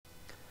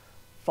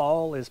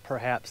Fall is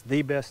perhaps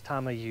the best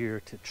time of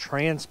year to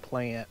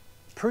transplant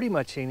pretty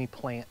much any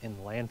plant in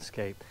the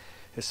landscape,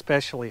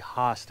 especially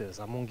hostas.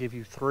 I'm going to give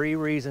you 3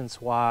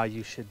 reasons why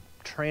you should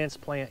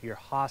transplant your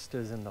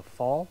hostas in the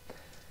fall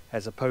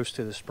as opposed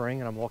to the spring,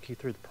 and I'm walking you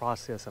through the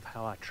process of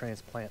how I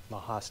transplant my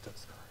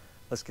hostas.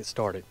 Let's get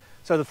started.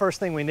 So the first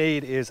thing we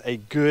need is a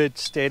good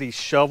steady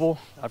shovel.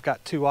 I've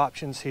got 2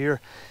 options here.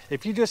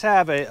 If you just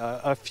have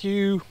a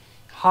few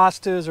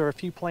hostas or a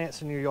few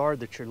plants in your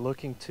yard that you're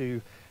looking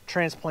to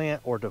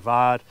transplant or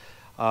divide,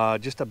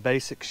 just a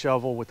basic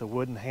shovel with a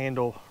wooden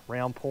handle,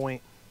 round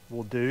point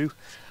will do.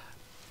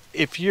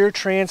 If you're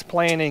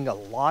transplanting a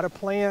lot of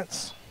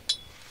plants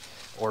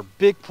or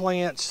big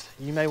plants,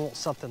 you may want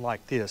something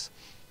like this.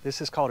 This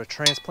is called a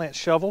transplant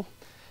shovel.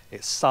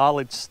 It's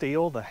solid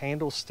steel, the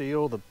handle's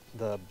steel,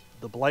 the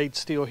blade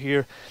steel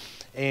here,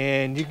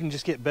 and you can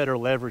just get better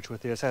leverage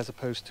with this as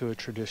opposed to a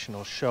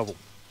traditional shovel.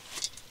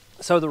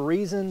 So the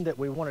reason that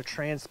we want to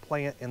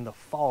transplant in the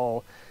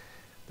fall,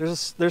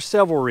 there's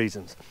several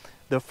reasons.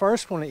 The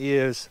first one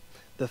is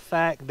the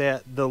fact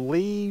that the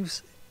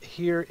leaves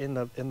here in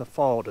the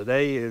fall,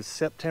 today is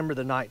September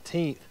the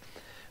 19th,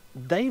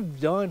 they've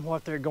done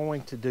what they're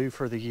going to do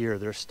for the year.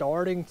 They're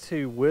starting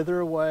to wither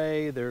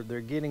away, they're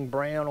getting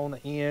brown on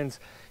the ends,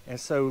 and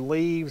so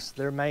leaves,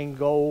 their main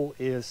goal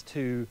is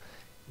to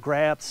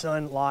grab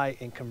sunlight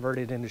and convert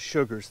it into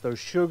sugars. Those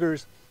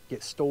sugars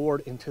get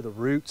stored into the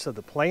roots of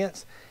the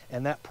plants,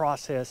 and that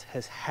process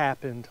has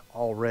happened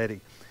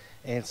already.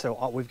 And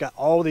so we've got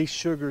all these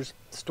sugars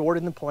stored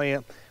in the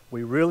plant.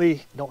 We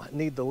really don't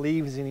need the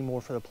leaves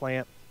anymore for the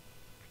plant.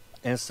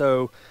 And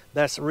so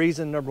that's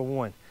reason number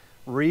 1.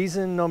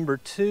 Reason number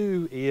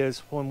 2 is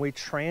when we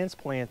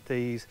transplant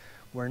these,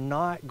 we're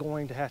not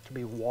going to have to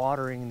be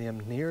watering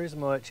them near as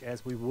much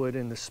as we would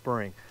in the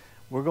spring.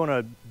 We're going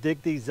to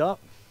dig these up.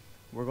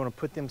 We're going to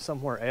put them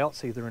somewhere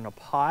else, either in a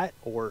pot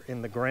or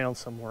in the ground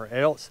somewhere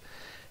else.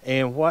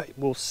 And what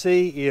we'll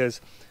see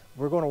is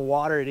we're going to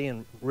water it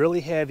in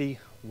really heavy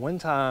one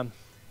time,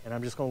 and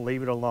I'm just going to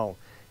leave it alone.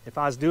 If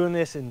I was doing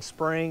this in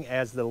spring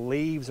as the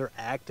leaves are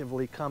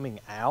actively coming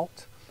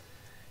out,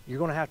 you're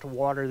going to have to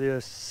water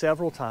this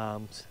several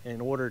times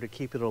in order to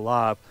keep it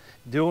alive.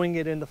 Doing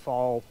it in the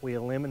fall, we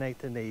eliminate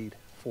the need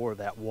for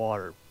that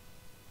water.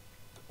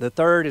 The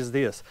third is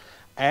this.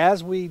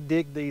 As we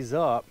dig these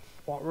up,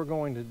 what we're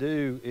going to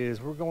do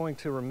is we're going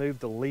to remove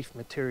the leaf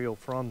material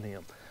from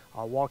them.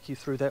 I'll walk you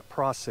through that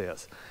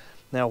process.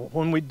 Now,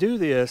 when we do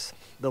this,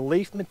 the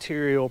leaf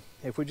material,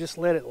 if we just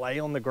let it lay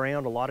on the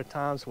ground, a lot of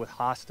times with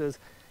hostas,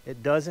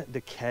 it doesn't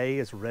decay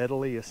as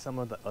readily as some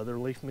of the other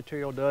leaf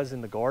material does in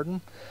the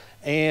garden.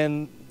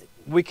 And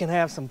we can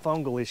have some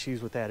fungal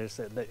issues with that.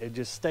 It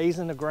just stays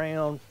in the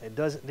ground, it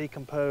doesn't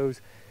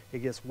decompose, it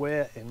gets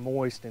wet and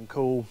moist and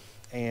cool,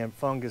 and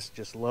fungus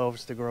just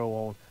loves to grow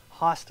on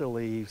hosta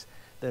leaves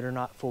that are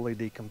not fully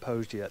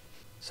decomposed yet.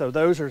 So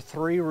those are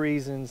 3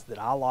 reasons that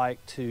I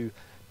like to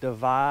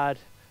divide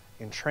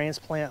and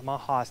transplant my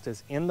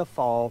hostas in the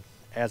fall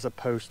as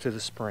opposed to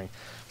the spring.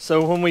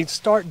 So when we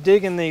start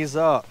digging these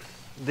up,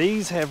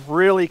 these have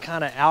really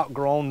kind of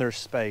outgrown their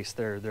space.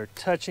 They're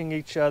touching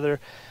each other.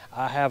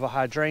 I have a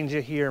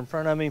hydrangea here in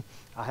front of me.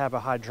 I have a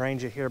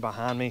hydrangea here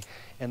behind me,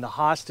 and the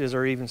hostas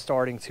are even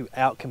starting to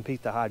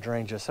outcompete the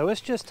hydrangea. So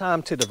it's just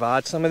time to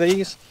divide some of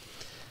these.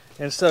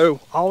 And so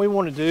all we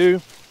want to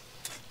do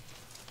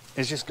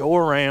is just go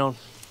around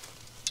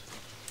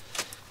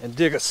and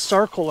dig a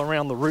circle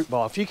around the root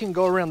ball. If you can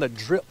go around the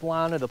drip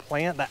line of the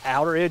plant, the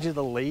outer edge of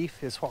the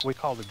leaf is what we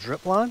call the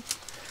drip line.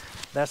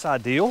 That's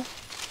ideal.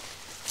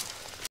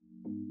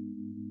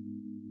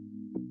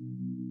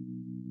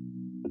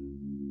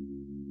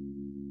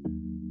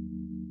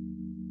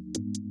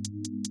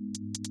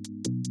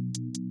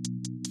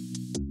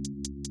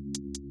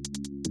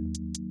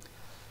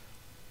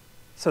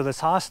 So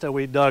this hosta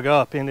we dug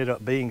up ended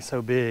up being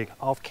so big.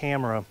 Off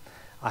camera,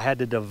 I had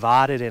to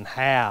divide it in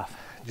half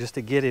just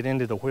to get it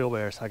into the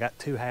wheelbarrow. So I got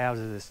 2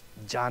 halves of this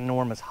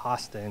ginormous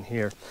hosta in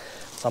here.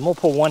 So I'm gonna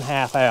pull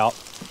 1/2 out,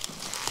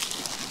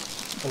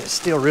 and it's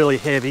still really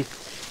heavy.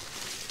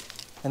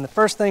 And the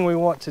first thing we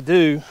want to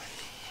do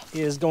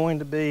is going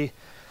to be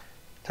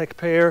take a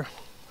pair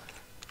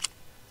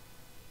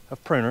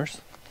of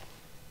pruners,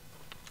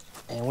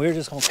 and we're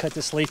just gonna cut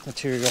this leaf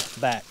material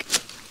back.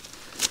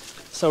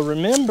 So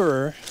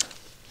remember,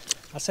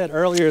 I said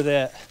earlier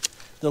that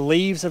the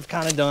leaves have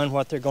kind of done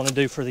what they're going to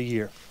do for the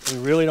year. We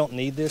really don't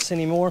need this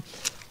anymore.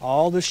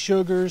 All the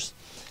sugars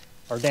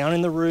are down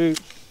in the root.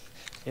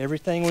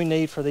 Everything we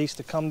need for these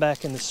to come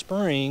back in the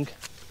spring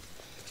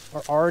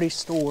are already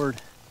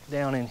stored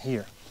down in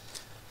here.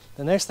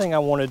 The next thing I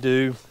want to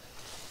do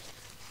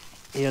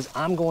is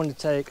I'm going to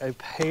take a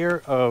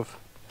pair of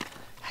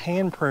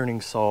hand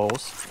pruning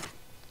saws,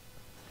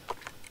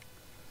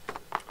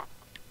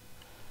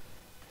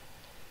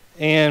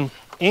 and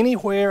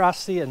anywhere I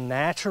see a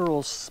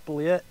natural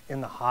split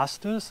in the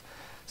hostas,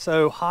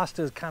 so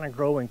hostas kind of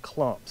grow in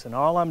clumps, and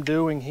all I'm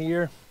doing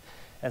here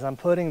is I'm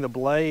putting the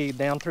blade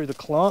down through the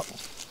clump,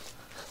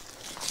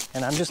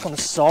 and I'm just going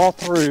to saw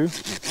through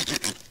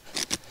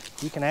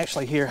You can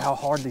actually hear how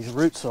hard these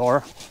roots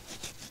are.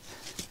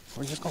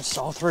 We're just gonna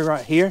saw through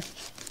right here.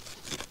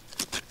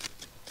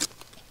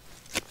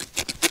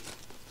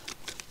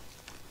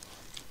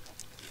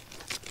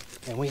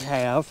 And we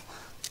have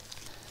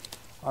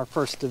our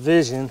first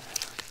division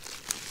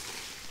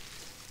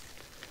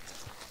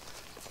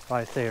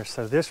right there.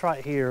 So this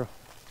right here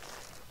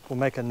will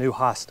make a new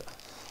hosta.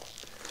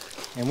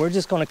 And we're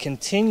just going to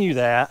continue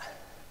that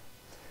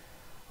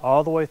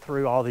all the way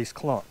through all these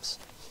clumps.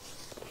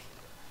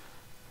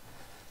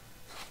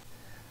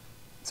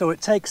 So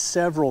it takes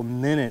several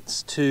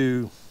minutes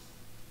to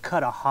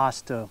cut a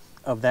hosta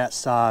of that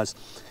size.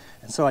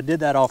 And so I did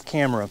that off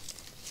camera.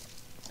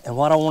 And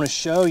what I want to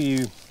show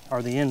you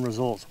are the end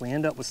results. We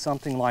end up with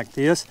something like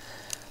this.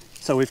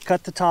 So we've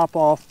cut the top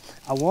off.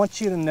 I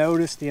want you to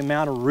notice the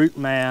amount of root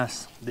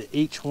mass that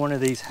each one of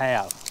these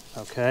have,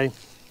 okay?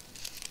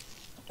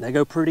 They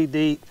go pretty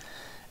deep,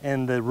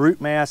 and the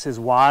root mass is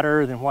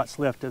wider than what's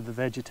left of the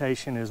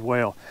vegetation as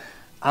well.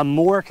 I'm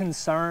more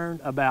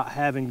concerned about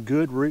having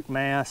good root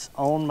mass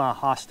on my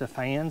hosta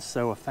fans.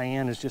 So a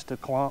fan is just a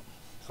clump,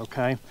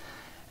 okay?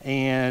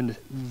 And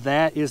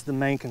that is the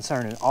main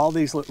concern. And all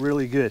these look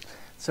really good.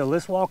 So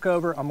let's walk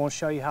over. I'm going to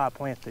show you how I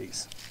plant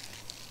these.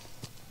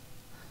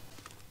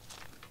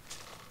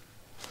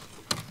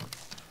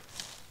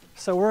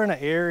 So we're in an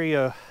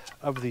area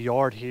of the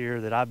yard here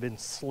that I've been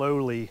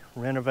slowly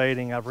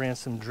renovating. I've ran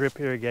some drip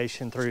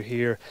irrigation through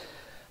here.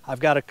 I've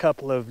got a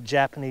couple of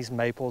Japanese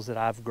maples that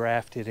I've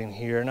grafted in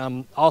here, and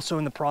I'm also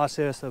in the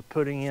process of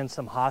putting in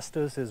some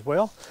hostas as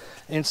well.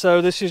 And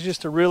so this is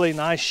just a really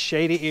nice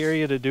shady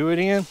area to do it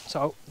in.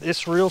 So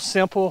it's real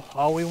simple.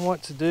 All we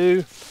want to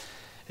do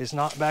is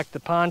knock back the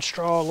pine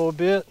straw a little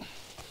bit,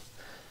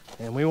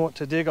 and we want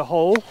to dig a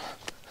hole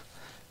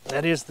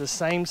that is the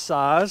same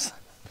size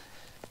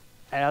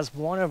as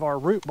one of our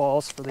root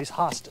balls for these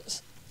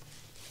hostas.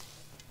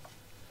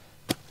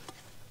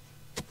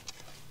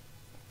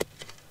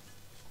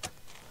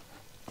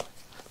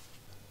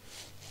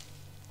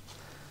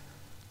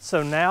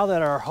 So now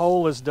that our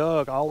hole is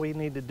dug, all we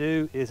need to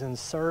do is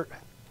insert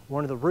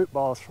one of the root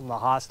balls from the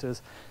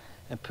hostas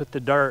and put the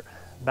dirt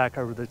back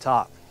over the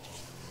top.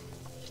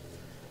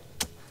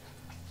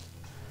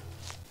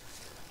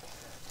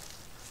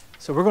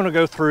 So we're going to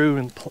go through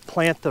and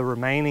plant the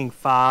remaining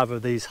 5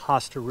 of these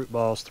hosta root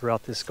balls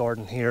throughout this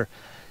garden here.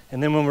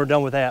 And then when we're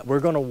done with that, we're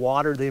going to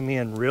water them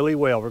in really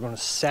well. We're going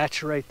to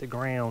saturate the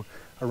ground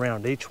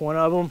around each one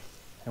of them,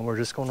 and we're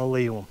just going to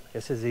leave them.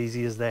 It's as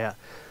easy as that.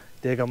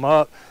 Dig them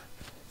up,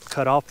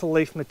 cut off the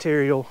leaf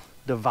material,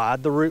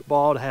 divide the root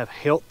ball to have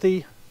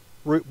healthy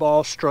root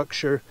ball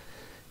structure.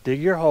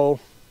 Dig your hole,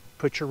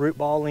 put your root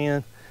ball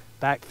in,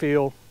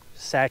 backfill,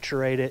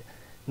 saturate it.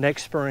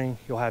 Next spring,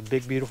 you'll have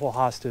big, beautiful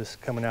hostas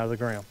coming out of the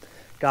ground.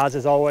 Guys,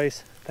 as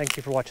always, thank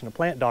you for watching The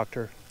Plant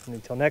Doctor. And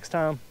until next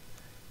time,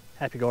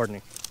 happy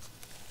gardening.